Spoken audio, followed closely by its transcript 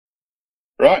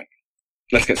Right,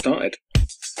 let's get started.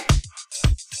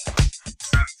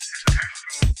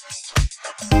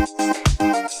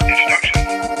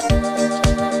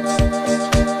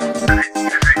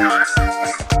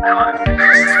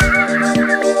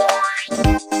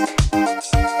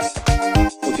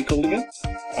 What's he called again?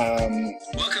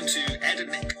 Welcome to Ed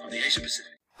and Nick on the Asia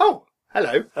Pacific. Oh,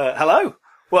 hello. Hello.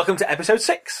 Welcome to episode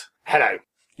 6. Hello.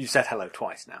 You've said hello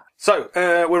twice now. So,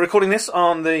 we're recording this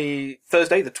on the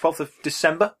Thursday, the 12th of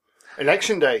December.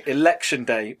 Election day. Election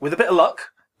day. With a bit of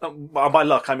luck, by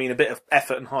luck I mean a bit of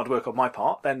effort and hard work on my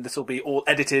part, then this will be all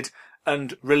edited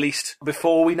and released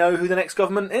before we know who the next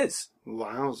government is.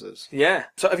 Wowzers. Yeah.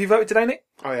 So have you voted today, Nick?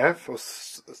 I have. For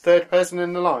third person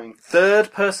in the line.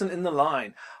 Third person in the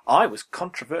line. I was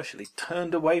controversially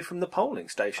turned away from the polling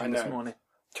station this know. morning.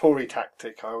 Tory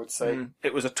tactic, I would say.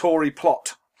 It was a Tory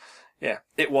plot. Yeah,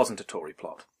 it wasn't a Tory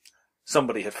plot.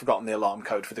 Somebody had forgotten the alarm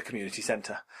code for the community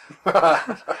centre.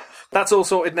 That's all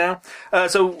sorted now.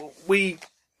 So we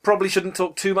probably shouldn't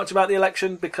talk too much about the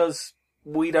election because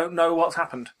we don't know what's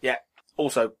happened yet.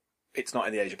 Also, it's not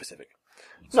in the Asia Pacific.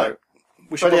 So No,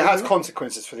 we should but it has probably-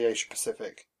 consequences for the Asia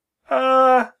Pacific.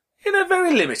 in a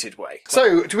very limited way.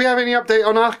 So, do we have any update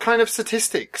on our kind of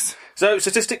statistics? So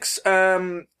statistics,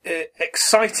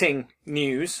 exciting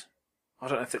news. I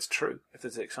don't know if it's true, if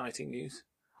there's exciting news.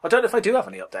 I don't know if I do have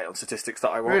any update on statistics that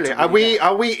I want Really? to Are we get.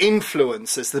 are we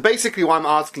influencers? So basically what I'm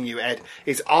asking you, Ed,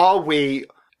 is are we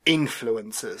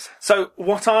influencers? So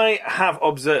what I have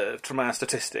observed from our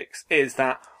statistics is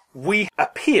that we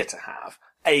appear to have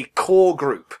a core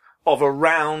group of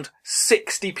around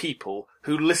 60 people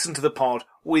who listen to the pod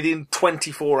within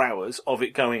 24 hours of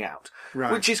it going out.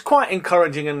 Right. Which is quite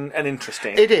encouraging and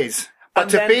interesting. It is. But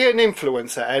And to then- be an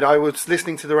influencer, Ed, I was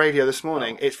listening to the radio this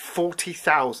morning, it's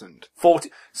 40,000.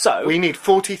 40. So, We need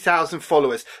 40,000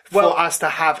 followers Well- for us to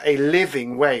have a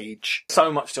living wage.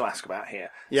 so much to ask about here.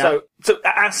 Yeah. So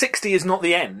our 60 is not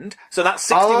the end. So that's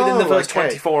 60 within the first okay.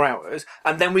 24 hours.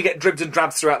 And then we get dribs and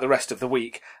drabs throughout the rest of the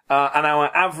week. And our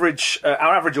average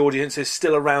audience is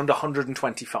still around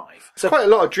 125. So, Quite a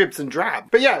lot of dribs and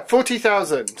drab. But yeah,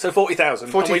 40,000. so 40,000.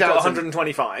 And we've 40,000. got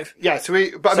 125. Yeah, so I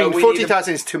So mean, we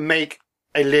 40,000 is to make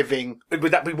a living.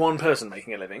 Would that be one person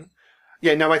making a living?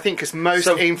 Yeah, no, I think because most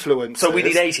So- influencers. So we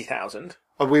need 80,000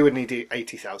 Oh, we would need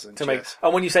 80,000 to make.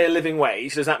 And when you say a living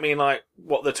wage, does that mean like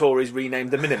what the Tories renamed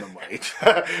the minimum wage?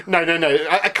 No.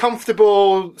 A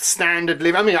comfortable standard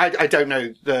living. I mean, I don't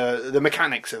know the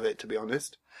mechanics of it, to be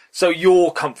honest. So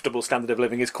your comfortable standard of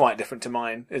living is quite different to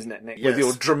mine, isn't it, Nick? With Yes.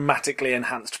 your dramatically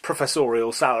enhanced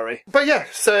professorial salary. But yeah,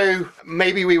 so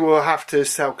maybe we will have to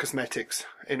sell cosmetics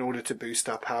in order to boost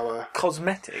up our...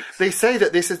 Cosmetics. They say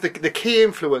that this is the key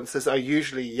influencers are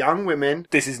usually young women.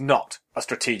 This is not a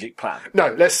strategic plan.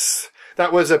 No,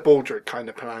 that was a Baldrick kind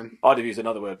of plan. I'd have used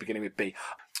another word beginning with B.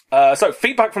 So,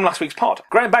 feedback from last week's pod.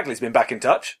 Graham Bagley's been back in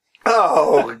touch.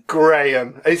 Oh,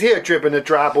 Graham. Is he a drib and a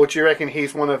drab, or do you reckon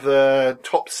he's one of the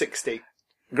top 60?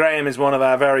 Graham is one of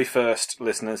our very first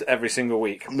listeners every single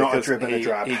week. Not a because drib and a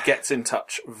drab. He gets in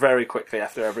touch very quickly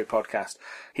after every podcast.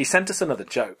 He sent us another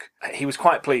joke. He was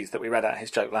quite pleased that we read out his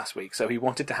joke last week, so he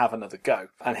wanted to have another go.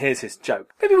 And here's his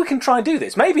joke. Maybe we can try and do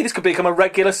this. Maybe this could become a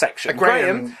regular section.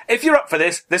 Graham- if you're up for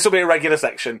this, this will be a regular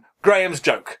section. Graham's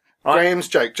joke. Right? Graham's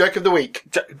joke of the week.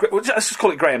 Let's just call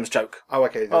it Graham's joke. Oh,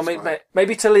 okay, Well, that's fine.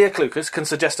 maybe Talia Klukas can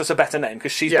suggest us a better name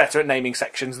because she's Yeah. better at naming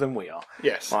sections than we are.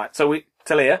 Yes. Right. So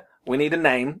Talia, we need a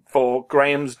name for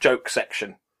Graham's joke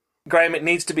section. Graham, it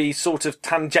needs to be sort of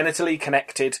tangentially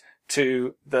connected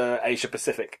to the Asia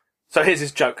Pacific. So here's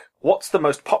his joke. What's the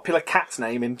most popular cat's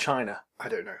name in China? I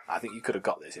don't know. I think you could have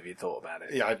got this if you'd thought about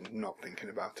it. Yeah, I'm not thinking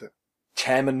about it.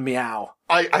 Chairman Meow.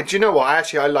 Do you know what?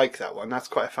 I like that one. That's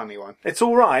quite a funny one. It's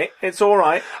all right. It's all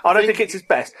right. I don't think- think it's his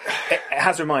best. It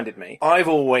has reminded me. I've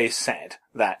always said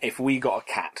that if we got a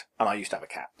cat, and I used to have a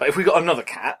cat, but if we got another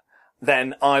cat,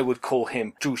 then I would call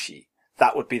him Zhuxi.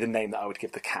 That would be the name that I would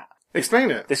give the cat.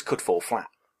 Explain it. This could fall flat.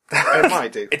 It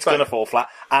might do. It's but- going to fall flat.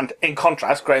 And in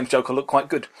contrast, Graham's joke will look quite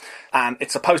good. And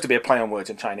it's supposed to be a play on words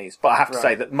in Chinese. But I have to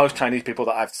say that most Chinese people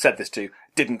that I've said this to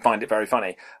didn't find it very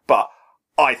funny. But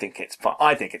I think it's fun.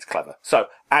 I think it's clever. So,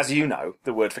 as you know,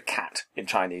 the word for cat in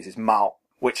Chinese is Mao,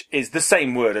 which is the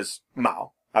same word as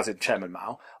Mao, as in Chairman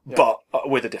Mao, but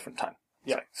with a different tone.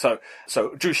 Yeah. So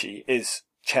Zhuxi is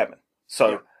chairman.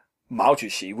 So Mao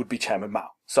Zhuxi would be Chairman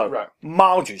Mao. So Right.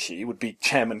 Mao Zhuxi would be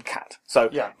Chairman Cat. So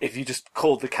Yeah. if you just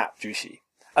called the cat Zhuxi,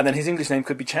 and then his English name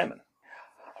could be Chairman.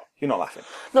 You're not laughing.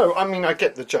 No, I mean, I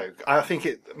get the joke. I think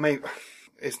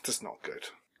it's just not good.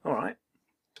 All right.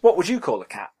 What would you call a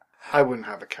cat? I wouldn't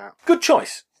have a cat. Good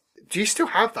choice. Do you still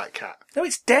have that cat? No,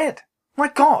 it's dead. My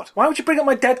God, why would you bring up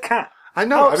my dead cat? I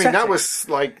know. How I mean, that upsetting. was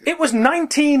like, It was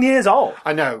 19 years old.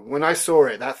 I know, when I saw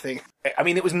it, that thing. I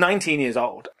mean, it was 19 years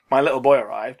old. My little boy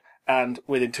arrived, and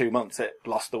within 2 months, it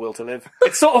lost the will to live.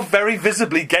 It sort of very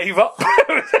visibly gave up.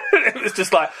 It was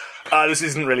just like, this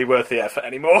isn't really worth the effort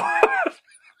anymore.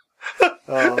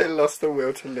 It lost the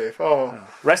will to live. Oh.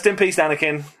 Rest in peace,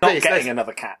 Anakin. Not Please, getting let's-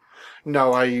 another cat.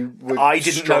 No, I would. I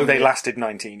didn't know they strongly- lasted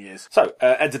 19 years. So,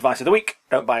 Ed's advice of the week,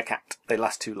 don't buy a cat. They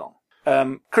last too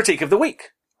long. Critique of the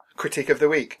week. Critique of the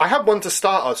week. I have one to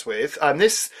start us with.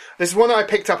 This is one I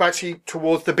picked up actually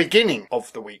towards the beginning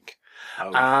of the week.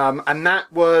 Oh. And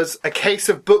that was a case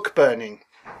of book burning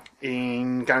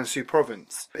in Gansu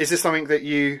province. Is this something that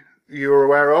you're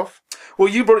aware of? Well,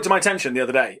 you brought it to my attention the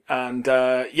other day, and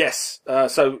yes,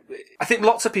 so I think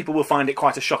lots of people will find it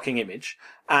quite a shocking image,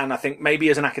 and I think maybe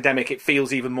as an academic it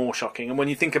feels even more shocking. And when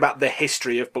you think about the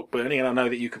history of book burning, and I know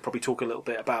that you could probably talk a little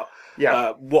bit about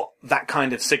what that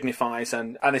kind of signifies,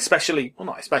 and especially, well,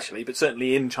 not especially, but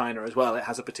certainly in China as well, it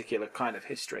has a particular kind of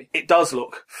history. It does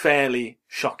look fairly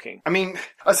shocking. I mean,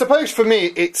 I suppose for me,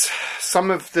 it's some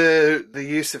of the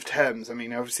use of terms. I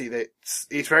mean, obviously,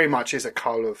 it very much is a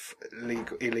cull of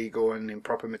illegal and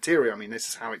improper material. I mean, this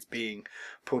is how it's being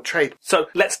portrayed. So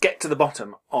let's get to the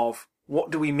bottom of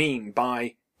what do we mean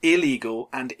by illegal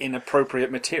and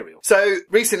inappropriate material. So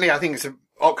recently, I think it's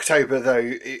October, though,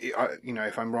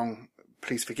 if I'm wrong,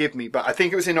 please forgive me, but I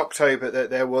think it was in October that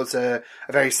there was a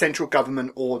very central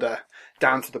government order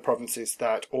down to the provinces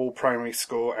that all primary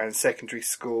school and secondary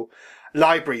school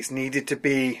libraries needed to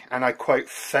be, and I quote,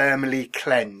 firmly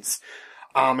cleansed,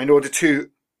 in order to,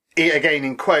 again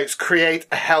in quotes, create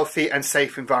a healthy and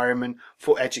safe environment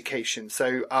for education.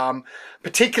 So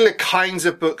particular kinds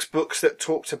of books that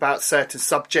talked about certain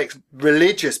subjects,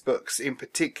 religious books in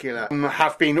particular,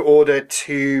 have been ordered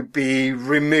to be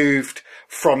removed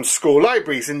from school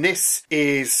libraries. And this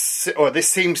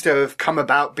seems to have come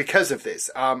about because of this.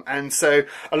 And so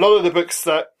a lot of the books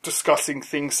that discussing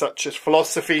things such as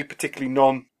philosophy, particularly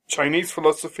non-Chinese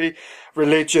philosophy,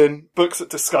 religion, books that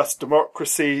discuss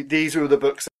democracy, these are the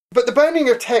books. But the burning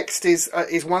of text is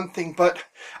one thing, but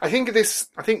I think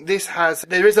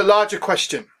there is a larger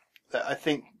question that I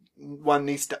think one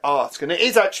needs to ask, and it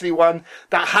is actually one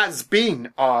that has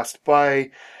been asked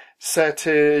by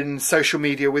certain social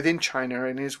media within China,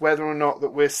 and is whether or not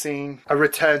that we're seeing a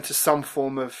return to some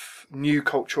form of new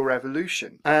cultural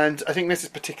revolution. And I think this is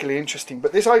particularly interesting,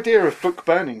 but this idea of book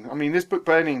burning, I mean, this book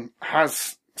burning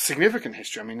has significant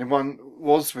history. I mean, the one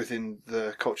was within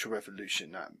the Cultural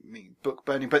Revolution, book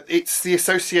burning, but it's the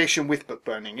association with book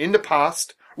burning. In the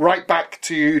past, right back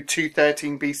to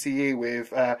 213 BCE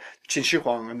with Qin Shi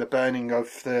Huang, and the burning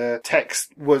of the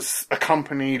text was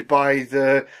accompanied by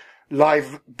the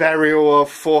live burial of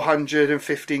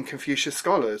 415 Confucius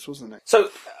scholars, wasn't it? So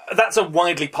that's a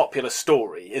widely popular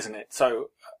story, isn't it?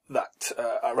 So that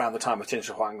around the time of Qin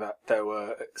Shi Huang, that there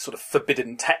were sort of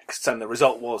forbidden texts, and the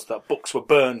result was that books were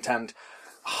burnt, and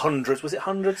hundreds of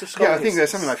scholars? Yeah, I think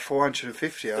there's something like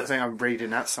 450. I think I'm reading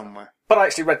that somewhere. But I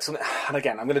actually read something, and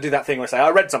again, I'm going to do that thing where I say, I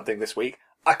read something this week.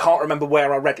 I can't remember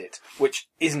where I read it, which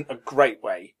isn't a great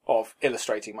way of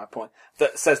illustrating my point,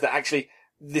 that says that actually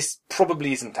this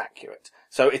probably isn't accurate.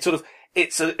 So it's sort of,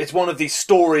 it's one of these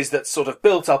stories that's sort of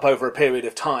built up over a period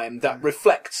of time that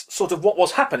reflects sort of what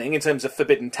was happening in terms of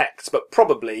forbidden texts, but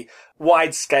probably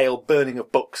wide-scale burning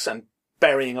of books and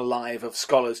burying alive of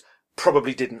scholars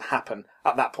probably didn't happen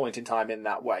at that point in time in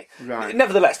that way. Right.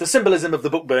 Nevertheless, the symbolism of the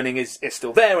book burning is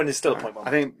still there and is still a point. I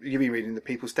think you've been reading the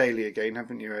People's Daily again,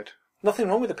 haven't you, Ed? Nothing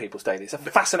wrong with the People's Daily. It's a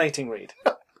fascinating read.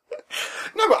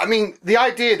 No, but I mean, the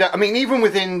idea that, I mean, even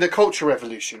within the Cultural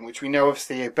Revolution, which we know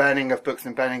obviously a burning of books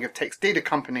and burning of texts did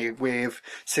accompany with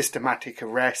systematic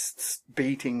arrests,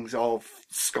 beatings of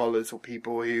scholars or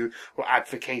people who were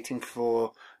advocating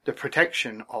for the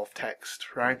protection of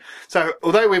text, right? So,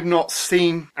 although we've not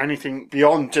seen anything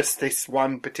beyond just this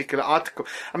one particular article,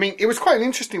 I mean, it was quite an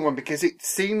interesting one because it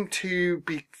seemed to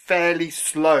be fairly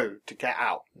slow to get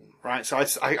out, right? So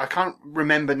I can't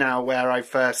remember now where I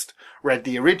first read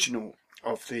the original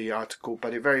of the article,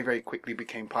 but it very, very quickly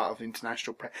became part of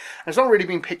international press. And it's not really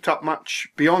been picked up much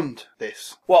beyond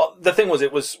this. Well, the thing was,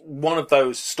 it was one of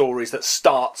those stories that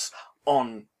starts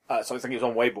on, so I think it was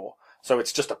on Weibo. So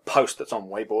it's just a post that's on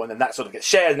Weibo, and then that sort of gets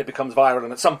shared and it becomes viral,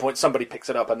 and at some point somebody picks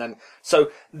it up, and then,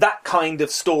 so that kind of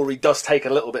story does take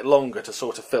a little bit longer to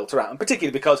sort of filter out, and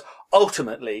particularly because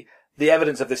ultimately the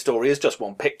evidence of this story is just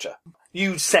one picture.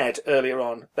 You said earlier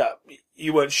on that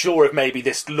you weren't sure if maybe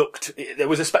this looked, there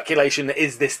was a speculation that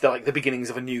is this like the beginnings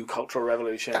of a new cultural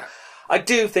revolution. I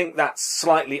do think that's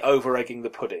slightly over-egging the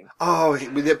pudding. Oh,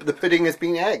 the pudding has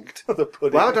been egged. The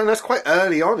pudding. Well done. That's quite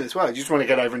early on as well. You just want to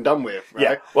get over and done with, right?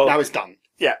 Yeah, well- now it's done.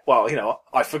 Yeah, well, you know,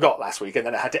 I forgot last week and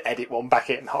then I had to edit one back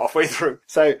in halfway through.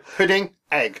 So, pudding,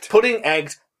 egged. Pudding,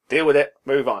 egged, deal with it,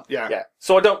 move on. Yeah.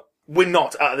 So we're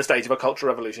not at the stage of a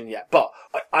cultural revolution yet, but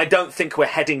I don't think we're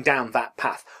heading down that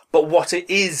path. But what it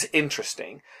is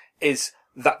interesting is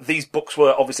that these books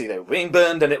were being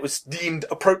burned and it was deemed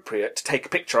appropriate to take a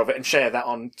picture of it and share that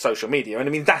on social media. And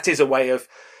I mean, that is a way of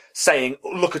saying,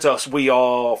 look at us, we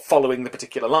are following the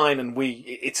particular line, and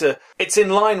it's in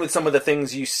line with some of the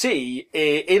things you see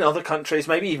in other countries,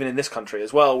 maybe even in this country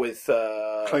as well, with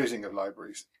Closing of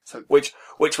libraries. So, which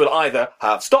will either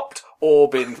have stopped or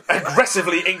been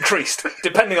aggressively increased,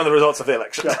 depending on the results of the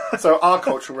election. so our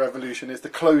cultural revolution is the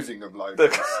closing of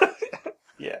libraries.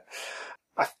 Yeah.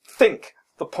 I think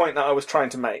the point that I was trying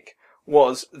to make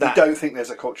was that You don't think there's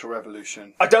a cultural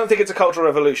revolution? I don't think it's a cultural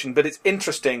revolution, but it's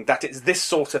interesting that it's this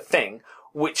sort of thing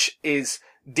which is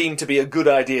deemed to be a good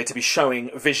idea to be showing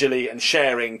visually and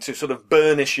sharing to sort of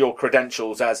burnish your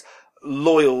credentials as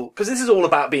loyal, because this is all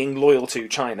about being loyal to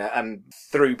China and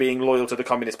through being loyal to the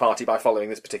Communist Party by following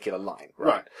this particular line.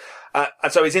 Right.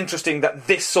 And so it's interesting that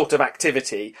this sort of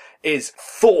activity is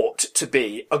thought to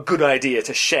be a good idea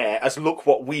to share as, look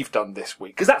what we've done this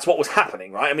week. Because that's what was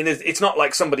happening, right? I mean, it's not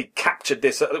like somebody captured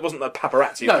this. It wasn't the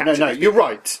paparazzi who captured No. this. You're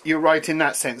right. You're right in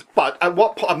that sense. But at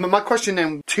what point, my question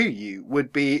then to you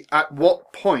would be, at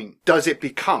what point does it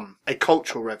become a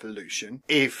cultural revolution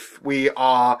if we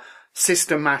are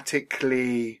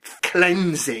systematically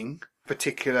cleansing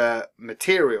particular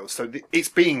materials? So it's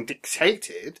being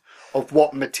dictated of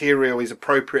what material is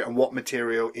appropriate and what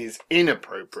material is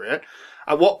inappropriate.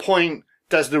 At what point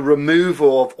does the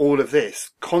removal of all of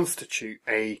this constitute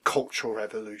a cultural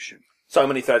revolution? So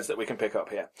many threads that we can pick up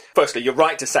here. Firstly, you're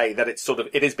right to say that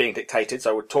it is being dictated.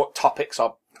 So topics,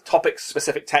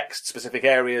 specific texts, specific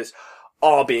areas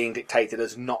are being dictated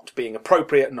as not being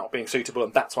appropriate, not being suitable,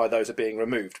 and that's why those are being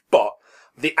removed. But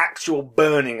the actual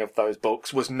burning of those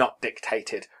books was not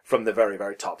dictated from the very,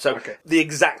 very top. So the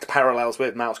exact parallels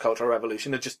with Mao's Cultural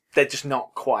Revolution they're just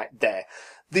not quite there.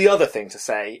 The other thing to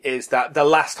say is that the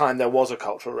last time there was a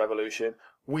cultural revolution,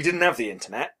 we didn't have the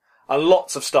internet. And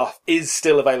lots of stuff is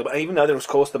still available. And even though there is, of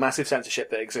course, the massive censorship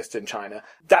that exists in China,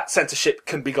 that censorship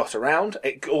can be got around.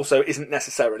 It also isn't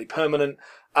necessarily permanent.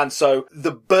 And so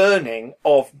the burning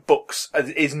of books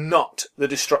is not the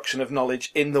destruction of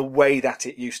knowledge in the way that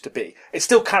it used to be. It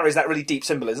still carries that really deep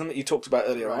symbolism that you talked about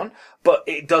earlier on, but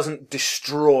it doesn't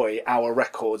destroy our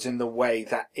records in the way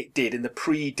that it did in the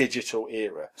pre-digital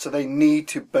era. So they need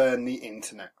to burn the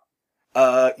internet.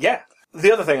 Yeah.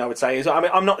 The other thing I would say is, I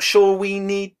mean, I'm not sure we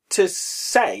need to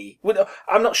say,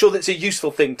 I'm not sure that it's a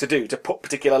useful thing to do, to put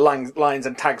particular lines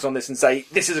and tags on this and say,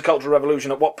 this is a cultural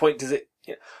revolution. At what point does it,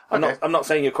 I'm not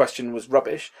saying your question was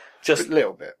rubbish, just a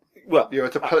little bit. Well,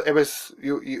 it was,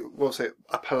 what was it?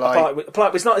 A polite,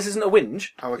 it's not, this isn't a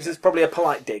whinge. Oh, okay. This is probably a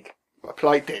polite dig. a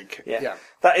polite dig. Yeah.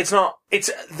 That it's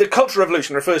the Cultural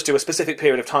Revolution refers to a specific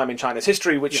period of time in China's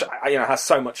history, which, has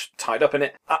so much tied up in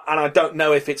it. And I don't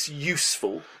know if it's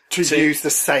useful to use the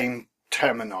same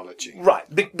terminology. Right.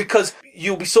 Because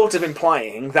you'll be sort of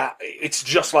implying that it's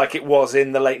just like it was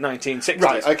in the late 1960s.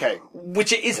 Right, okay.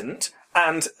 Which it isn't.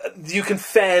 And you can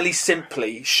fairly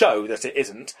simply show that it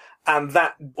isn't. And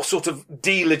that sort of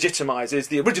delegitimizes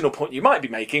the original point you might be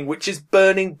making, which is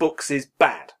burning books is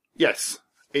bad. Yes.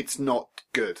 It's not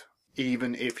good,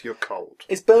 even if you're cold.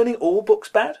 Is burning all books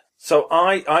bad? So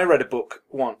I read a book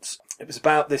once. It was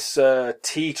about this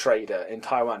tea trader in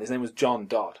Taiwan. His name was John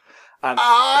Dodd. And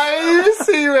I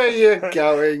see where you're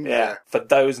going. yeah, for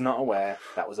those not aware,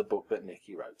 that was a book that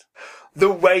Nikki wrote.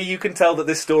 The way you can tell that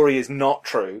this story is not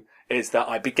true is that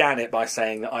I began it by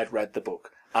saying that I'd read the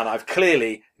book. And I've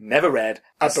clearly never read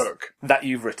a book that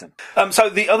you've written. So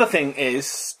the other thing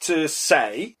is to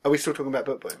say... Are we still talking about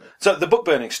book burning? So the book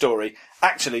burning story,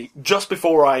 actually, just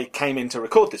before I came in to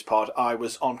record this pod, I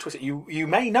was on Twitter. You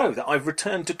may know that I've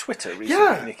returned to Twitter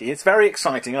recently, Nikki. It's very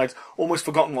exciting. I'd almost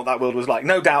forgotten what that world was like.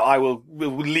 No doubt I will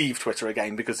leave Twitter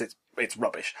again because it's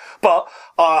rubbish. But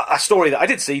a story that I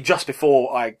did see just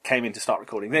before I came in to start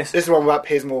recording this... This is the one about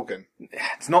Piers Morgan.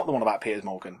 It's not the one about Piers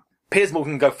Morgan. Piers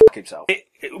Morgan can go fuck himself.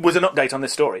 It was an update on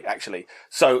this story, actually.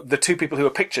 So the two people who are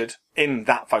pictured in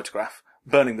that photograph,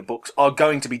 burning the books, are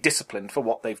going to be disciplined for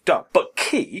what they've done. But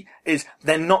key is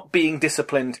they're not being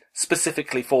disciplined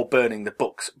specifically for burning the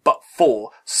books, but for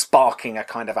sparking a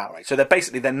kind of outrage. So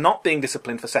they're not being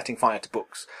disciplined for setting fire to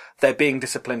books. They're being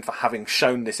disciplined for having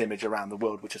shown this image around the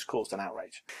world, which has caused an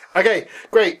outrage. Okay,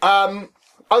 great.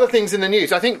 Other things in the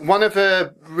news. I think one of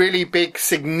the really big,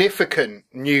 significant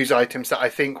news items that I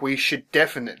think we should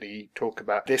definitely talk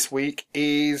about this week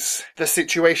is the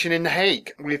situation in The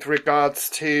Hague with regards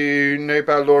to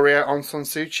Nobel laureate Aung San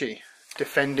Suu Kyi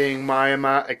defending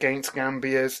Myanmar against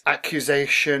Gambia's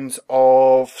accusations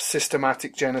of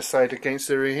systematic genocide against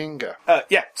the Rohingya.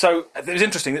 So it was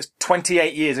interesting. It's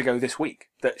 28 years ago this week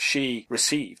that she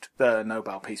received the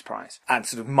Nobel Peace Prize, and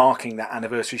sort of marking that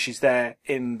anniversary, she's there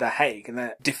in The Hague and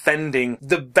they're defending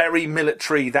the very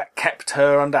military that kept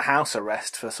her under house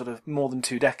arrest for sort of more than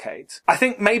 2 decades. I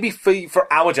think maybe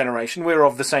for our generation, we're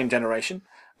of the same generation,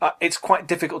 it's quite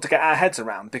difficult to get our heads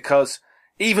around, because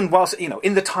even whilst,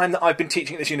 in the time that I've been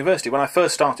teaching at this university, when I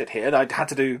first started here, I had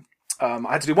to do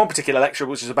one particular lecture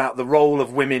which was about the role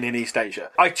of women in East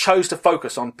Asia. I chose to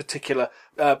focus on particular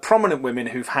prominent women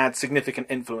who've had significant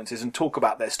influences and talk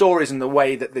about their stories and the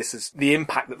way that this is the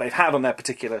impact that they've had on their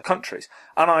particular countries.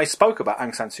 And I spoke about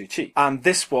Aung San Suu Kyi. And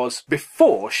this was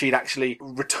before she'd actually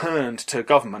returned to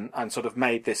government and sort of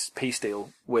made this peace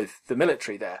deal with the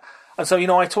military there. And so,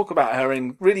 I talk about her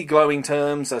in really glowing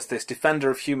terms as this defender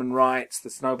of human rights,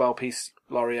 this Nobel Peace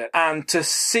Laureate. And to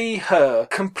see her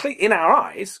in our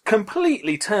eyes,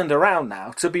 completely turned around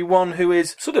now to be one who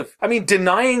is sort of,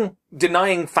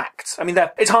 denying facts.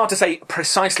 It's hard to say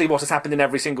precisely what has happened in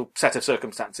every single set of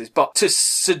circumstances, but to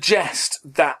suggest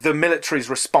that the military's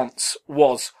response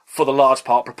was for the large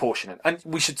part proportionate. And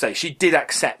we should say she did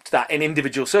accept that in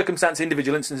individual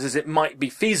instances, it might be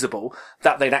feasible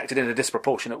that they'd acted in a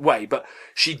disproportionate way, but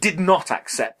she did not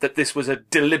accept that this was a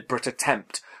deliberate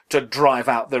attempt to drive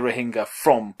out the Rohingya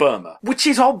from Burma, which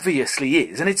it obviously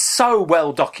is, and it's so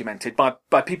well documented by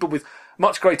people with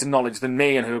much greater knowledge than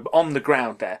me and who are on the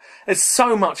ground there. There's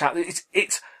so much out there.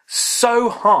 It's so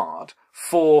hard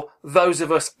for those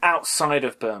of us outside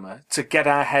of Burma to get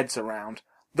our heads around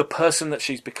the person that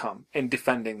she's become in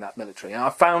defending that military. And I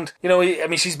found,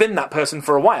 she's been that person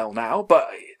for a while now, but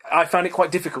I found it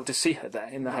quite difficult to see her there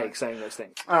in The Hague saying those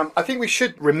things. I think we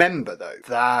should remember, though,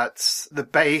 that the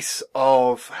base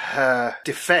of her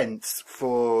defence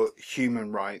for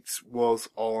human rights was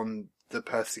on the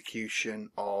persecution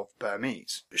of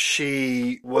Burmese.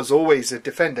 She was always a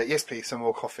defender. Yes, please, some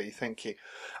more coffee. Thank you.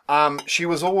 She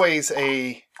was always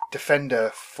a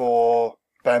defender for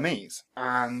Burmese,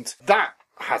 and that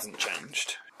hasn't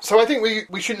changed. So I think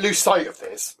we shouldn't lose sight of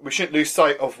this. We shouldn't lose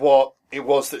sight of what it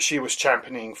was that she was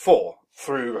championing for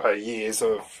through her years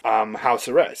of house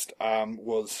arrest,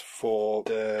 was for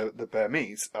the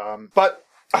Burmese. But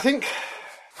I think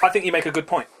you make a good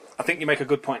point.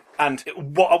 And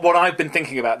what I've been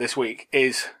thinking about this week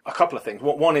is a couple of things.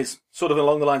 One is sort of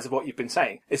along the lines of what you've been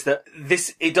saying, is that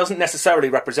it doesn't necessarily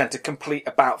represent a complete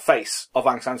about-face of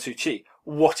Aung San Suu Kyi.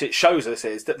 What it shows us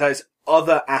is that there's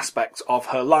other aspects of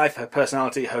her life, her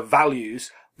personality, her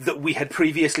values that we had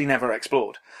previously never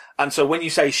explored. And so when you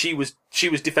say she was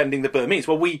defending the Burmese,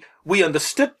 well, we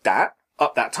understood that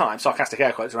at that time, sarcastic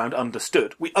air quotes around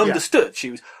understood. We understood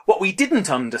what we didn't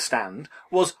understand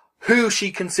was who she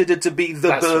considered to be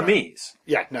the Burmese. Right.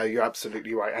 Yeah, no, you're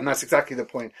absolutely right. And that's exactly the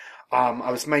point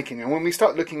I was making. And when we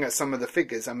start looking at some of the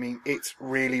figures, it's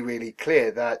really, really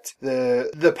clear that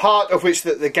the part of which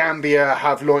that the Gambia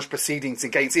have launched proceedings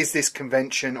against is this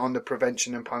Convention on the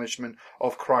Prevention and Punishment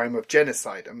of Crime of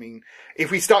Genocide.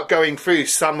 If we start going through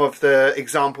some of the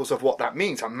examples of what that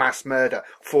means, mass murder,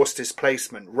 forced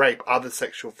displacement, rape, other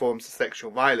sexual forms of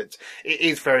sexual violence, it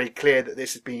is very clear that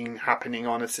this is happening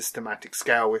on a systematic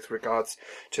scale with regards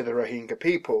to the Rohingya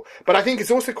people. But I think it's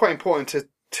also quite important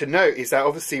to note is that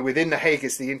obviously within The Hague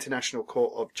is the International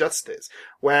Court of Justice,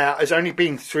 where there's only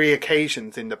been 3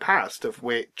 occasions in the past of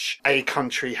which a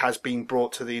country has been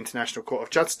brought to the International Court of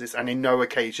Justice, and in no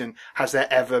occasion has there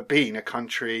ever been a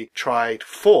country tried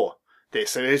for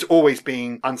this. So it has always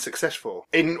been unsuccessful.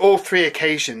 In all 3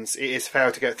 occasions, it has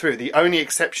failed to get through. The only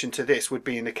exception to this would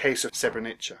be in the case of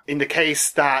Srebrenica. In the case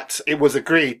that it was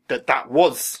agreed that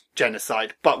was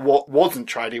genocide, but what wasn't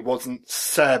tried, it wasn't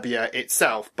Serbia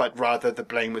itself, but rather the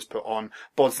blame was put on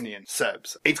Bosnian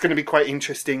Serbs. It's going to be quite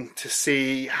interesting to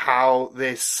see how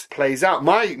this plays out.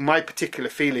 My particular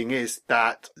feeling is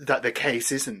that the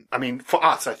case isn't, for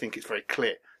us, I think it's very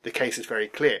clear. The case is very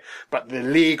clear, but the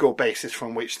legal basis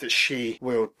from which that she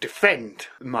will defend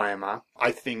Myanmar,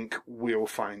 I think we'll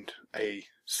find a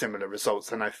similar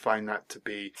results, and I find that to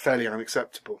be fairly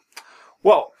unacceptable.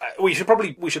 Well, we should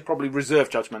probably reserve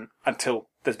judgment until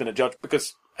there's been a judge,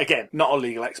 because again, not a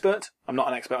legal expert. I'm not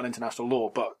an expert on international law,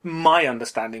 but my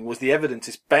understanding was the evidence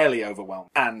is fairly overwhelming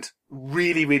and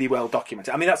really, really well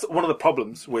documented. I mean, that's one of the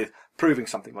problems with proving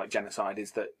something like genocide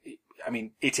is that, I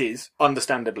mean, it is,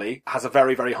 understandably, has a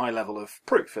very, very high level of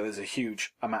proof. There's a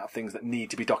huge amount of things that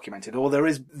need to be documented. Or there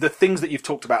is, the things that you've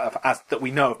talked about that we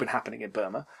know have been happening in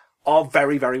Burma are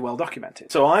very, very well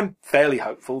documented. So I'm fairly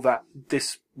hopeful that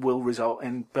this will result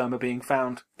in Burma being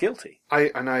found guilty. I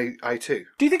too.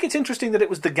 Do you think it's interesting that it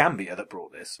was the Gambia that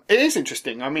brought this? It is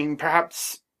interesting. I mean,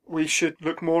 perhaps we should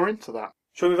look more into that.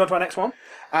 Shall we move on to our next one?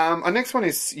 Our next one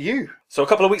is you. So a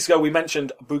couple of weeks ago we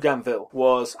mentioned Bougainville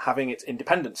was having its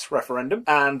independence referendum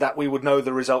and that we would know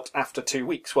the result after 2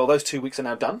 weeks. Well, those 2 weeks are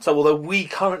now done. So although we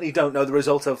currently don't know the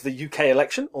result of the UK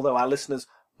election, although our listeners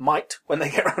might when they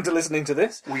get around to listening to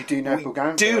this, We do know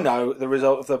Bougainville. do know the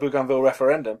result of the Bougainville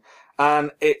referendum,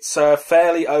 and it's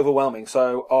fairly overwhelming.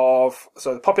 So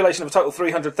the population of a total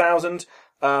 300,000,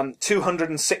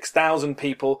 206,000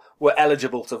 people were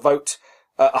eligible to vote.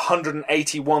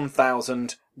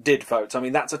 181,000 did vote. I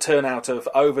mean, that's a turnout of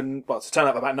it's a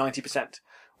turnout of about 90%,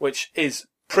 which is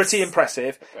pretty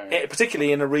impressive,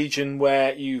 particularly in a region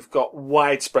where you've got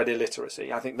widespread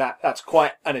illiteracy. I think that's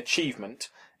quite an achievement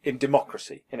in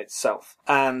democracy in itself.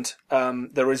 And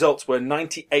the results were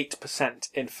 98%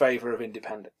 in favour of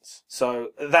independence.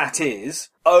 So that is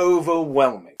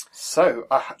overwhelming. So,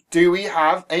 do we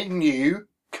have a new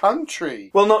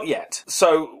country? Well, not yet.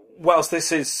 So whilst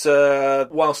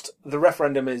whilst the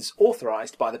referendum is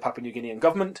authorised by the Papua New Guinean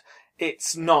government,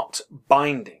 it's not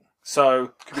binding.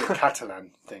 So Could be a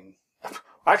Catalan thing.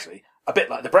 actually, a bit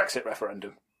like the Brexit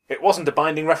referendum. It wasn't a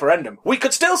binding referendum. We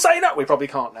could still say no. We probably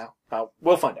can't now.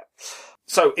 We'll find out.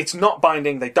 So it's not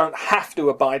binding. They don't have to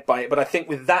abide by it. But I think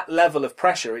with that level of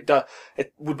pressure,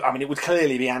 it would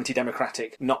clearly be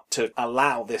anti-democratic not to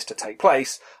allow this to take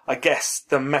place. I guess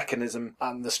the mechanism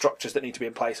and the structures that need to be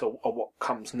in place are what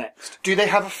comes next. Do they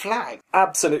have a flag?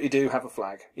 Absolutely do have a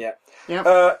flag. Yeah.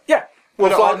 Yeah. Yeah. We'll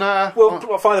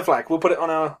fly the flag. We'll put it on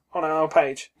our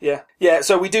page. Yeah. Yeah.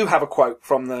 So we do have a quote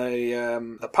from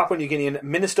the Papua New Guinean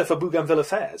Minister for Bougainville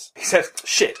Affairs. He says,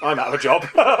 "Shit, I'm out of a job."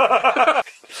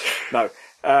 No.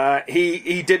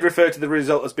 He did refer to the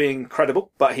result as being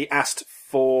credible, but he asked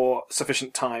for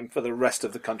sufficient time for the rest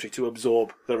of the country to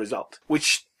absorb the result,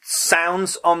 which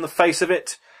sounds on the face of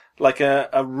it like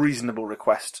a reasonable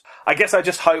request. I guess I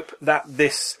just hope that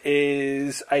this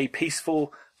is a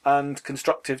peaceful and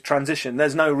constructive transition.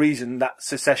 There's no reason that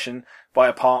secession by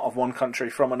a part of one country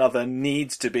from another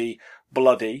needs to be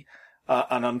bloody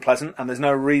and unpleasant, and there's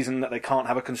no reason that they can't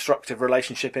have a constructive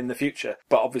relationship in the future.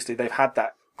 But obviously they've had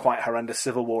that quite horrendous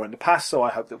civil war in the past, so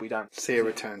I hope that we don't see a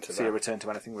return to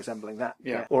anything resembling that.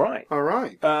 Yeah. All right.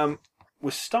 We're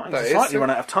starting to slightly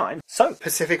run out of time. So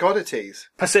Pacific Oddities.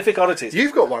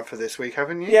 You've got one for this week,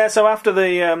 haven't you? Yeah. So after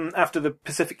the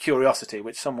Pacific Curiosity,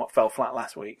 which somewhat fell flat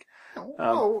last week.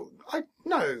 No.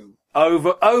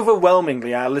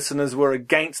 Overwhelmingly, our listeners were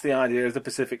against the idea of the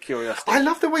Pacific Curiosity. I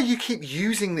love the way you keep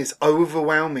using this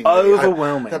overwhelming.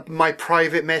 My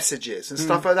private messages and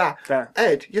stuff like that. Yeah.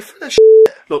 Ed, you're full of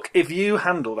Look, if you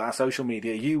handled our social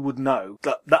media, you would know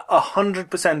that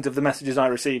 100% of the messages I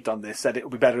received on this said it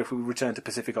would be better if we returned to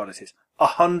Pacific Oddities.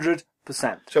 100%.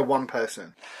 So one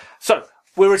person. So,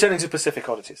 we're returning to Pacific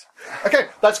Oddities. Okay,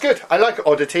 that's good. I like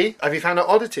oddity. Have you found an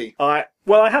oddity? I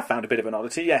have found a bit of an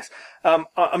oddity, yes. I'm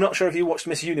not sure if you watched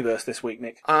Miss Universe this week,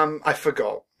 Nick. I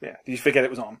forgot. Yeah, did you forget it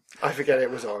was on? I forget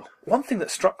it was on. One thing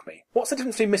that struck me, what's the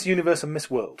difference between Miss Universe and Miss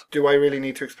World? Do I really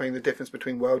need to explain the difference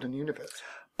between world and universe?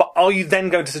 But are you then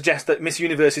going to suggest that Miss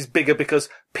Universe is bigger because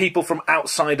people from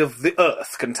outside of the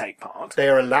Earth can take part? They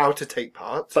are allowed to take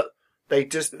part, but they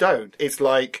just don't. It's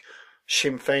like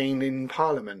Sinn Féin in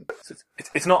Parliament.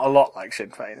 It's not a lot like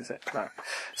Sinn Féin, is it? No.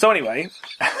 So anyway,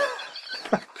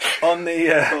 on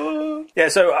the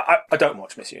so I don't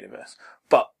watch Miss Universe,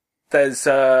 but there's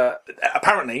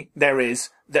apparently there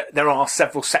are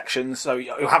several sections. So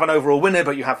you have an overall winner,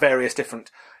 but you have various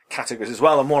different categories as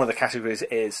well, and one of the categories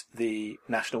is the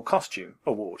National Costume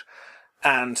Award.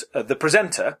 And the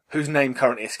presenter, whose name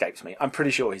currently escapes me, I'm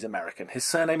pretty sure he's American. His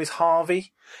surname is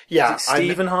Harvey. Yeah. Is it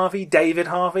Stephen Harvey? David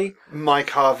Harvey?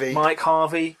 Mike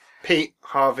Harvey. Pete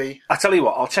Harvey. I tell you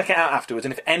what, I'll check it out afterwards,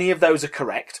 and if any of those are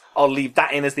correct, I'll leave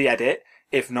that in as the edit.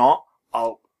 If not,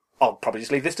 I'll probably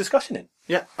just leave this discussion in.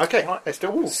 Yeah, okay. Right. Let's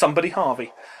do it. Somebody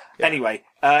Harvey. Anyway,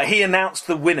 he announced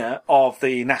the winner of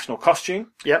the national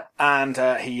costume. Yep. And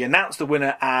he announced the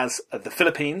winner as the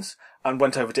Philippines and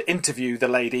went over to interview the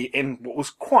lady in what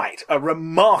was quite a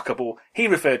remarkable, he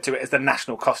referred to it as the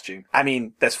national costume. I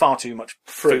mean, there's far too much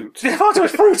fruit. There's far too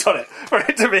much fruit on it for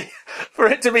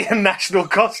it to be a national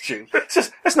costume.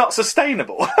 It's not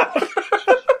sustainable.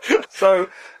 So,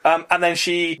 and then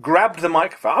she grabbed the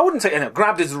microphone. I wouldn't say, no,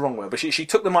 grabbed is the wrong word, but she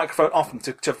took the microphone off him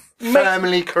to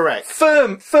Firmly correct.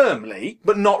 Firmly,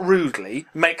 but not rudely,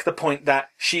 make the point that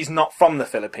she's not from the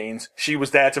Philippines. She was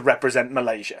there to represent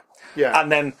Malaysia. Yeah.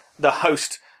 And then the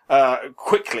host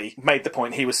quickly made the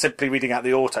point he was simply reading out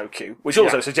the auto cue, which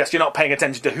also suggests you're not paying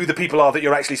attention to who the people are that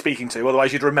you're actually speaking to,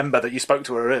 otherwise you'd remember that you spoke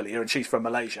to her earlier and she's from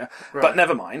Malaysia. Right. But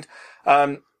never mind.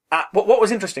 What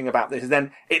was interesting about this is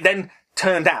it then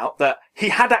turned out that he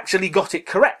had actually got it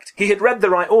correct. He had read the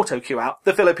right auto cue out.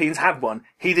 The Philippines had one.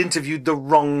 He'd interviewed the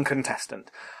wrong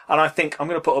contestant. And I think I'm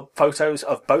going to put up photos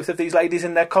of both of these ladies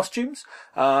in their costumes.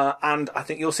 And I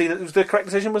think you'll see that the correct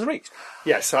decision was reached.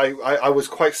 Yes, I was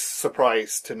quite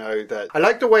surprised to know that. I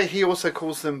like the way he also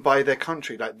calls them by their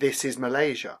country, like this is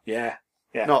Malaysia. Yeah.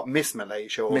 Yeah. Not Miss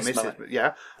Malaysia or Mrs.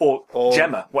 Yeah. Or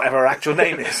Gemma, whatever her actual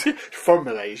name is. From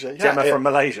Malaysia. Yeah, Gemma from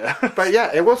Malaysia. But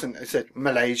yeah, it wasn't. It said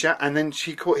Malaysia, and then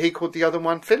he called the other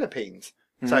one Philippines.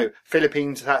 So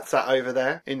Philippines, that's that over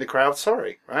there in the crowd.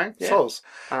 Sorry, right? Yeah. Soz.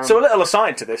 So a little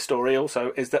aside to this story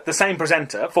also is that the same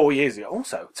presenter 4 years ago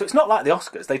also. So it's not like the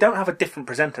Oscars. They don't have a different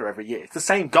presenter every year. It's the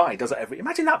same guy does it every.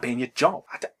 Imagine that being your job.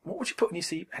 What would you put in your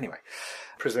CV? Anyway.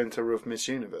 Presenter of Miss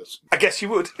Universe. I guess you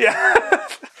would. Yeah.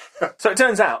 So it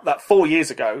turns out that 4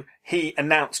 years ago, he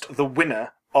announced the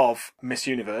winner of Miss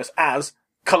Universe as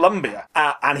Colombia.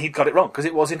 And he'd got it wrong, because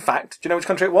it was, in fact, do you know which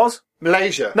country it was?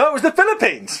 Malaysia. No, it was the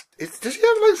Philippines. Does he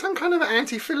have like some kind of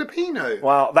anti-Filipino?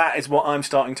 Well, that is what I'm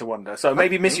starting to wonder. So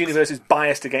maybe Miss Universe is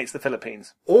biased against the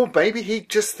Philippines. Or maybe he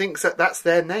just thinks that that's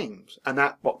their names. And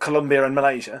that... What, Colombia and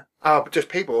Malaysia? Just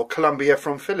people, or Colombia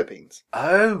from Philippines.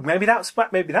 Oh, maybe that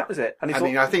was it. And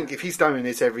I think if he's doing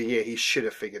this every year, he should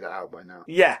have figured it out by now.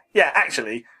 Yeah,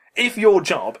 actually, if your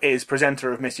job is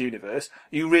presenter of Miss Universe,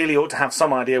 you really ought to have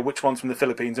some idea which one's from the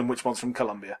Philippines and which one's from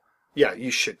Colombia. Yeah,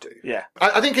 you should do. Yeah.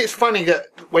 I think it's funny that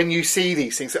when you see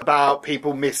these things about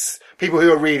people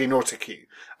who are reading autocue,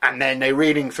 and then they're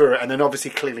reading through it, and then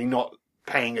obviously clearly not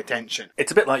paying attention.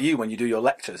 It's a bit like you when you do your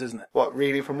lectures, isn't it? What,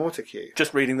 reading from autocue?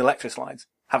 Just reading the lecture slides,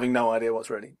 having no idea what's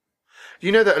reading.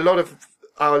 You know that a lot of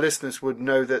our listeners would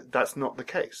know that that's not the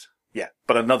case. Yeah,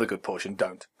 but another good portion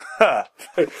don't. So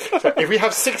if we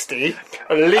have 60,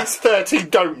 at least 30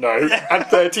 don't know, and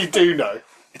 30 do know.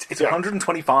 It's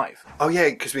 125. Oh yeah,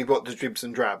 because we've got the dribs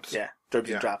and drabs. Yeah, dribs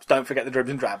and drabs. Don't forget the dribs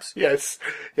and drabs. Yes,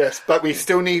 but we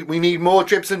need more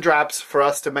dribs and drabs for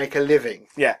us to make a living.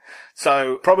 Yeah,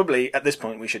 so probably at this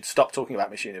point we should stop talking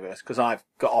about Miss Universe, because I've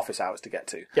got office hours to get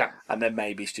to. Yeah. And there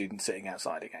may be students sitting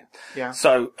outside again. Yeah.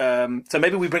 So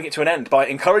maybe we bring it to an end by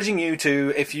encouraging you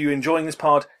to, if you're enjoying this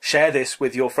pod, share this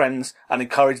with your friends and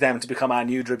encourage them to become our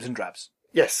new dribs and drabs.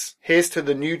 Yes, here's to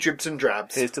the new dribs and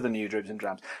drabs. Here's to the new dribs and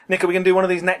drabs. Nick, are we going to do one of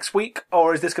these next week,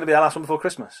 or is this going to be our last one before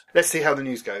Christmas? Let's see how the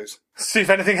news goes. See if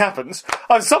anything happens.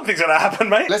 Oh, something's going to happen,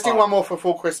 mate. Let's do one more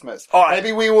before Christmas. All right.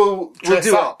 Maybe we will dress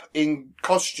up in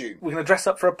costume. We're going to dress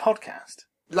up for a podcast.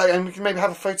 And we can maybe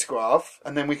have a photograph,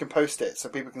 and then we can post it so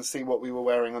people can see what we were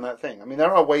wearing on that thing. I mean,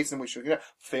 there are ways in which we can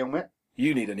film it.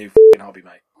 You need a new f***ing hobby,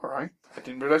 mate. All right. I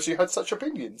didn't realise you had such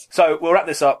opinions. So we'll wrap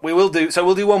this up. We'll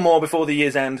do one more before the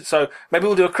year's end. So maybe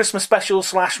we'll do a Christmas special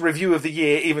 / review of the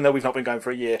year, even though we've not been going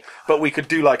for a year. But we could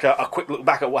do like a quick look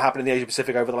back at what happened in the Asia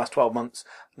Pacific over the last 12 months.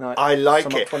 I like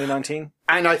it. 2019.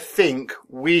 And I think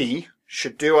we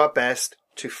should do our best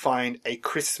to find a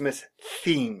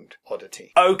Christmas-themed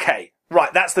oddity. Okay.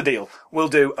 Right, that's the deal. We'll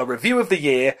do a review of the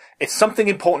year. If something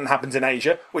important happens in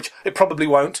Asia, which it probably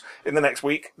won't in the next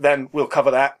week, then we'll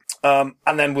cover that. And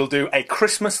then we'll do a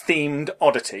Christmas-themed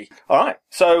oddity. All right.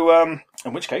 So,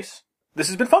 in which case, this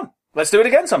has been fun. Let's do it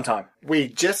again sometime. We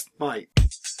just might.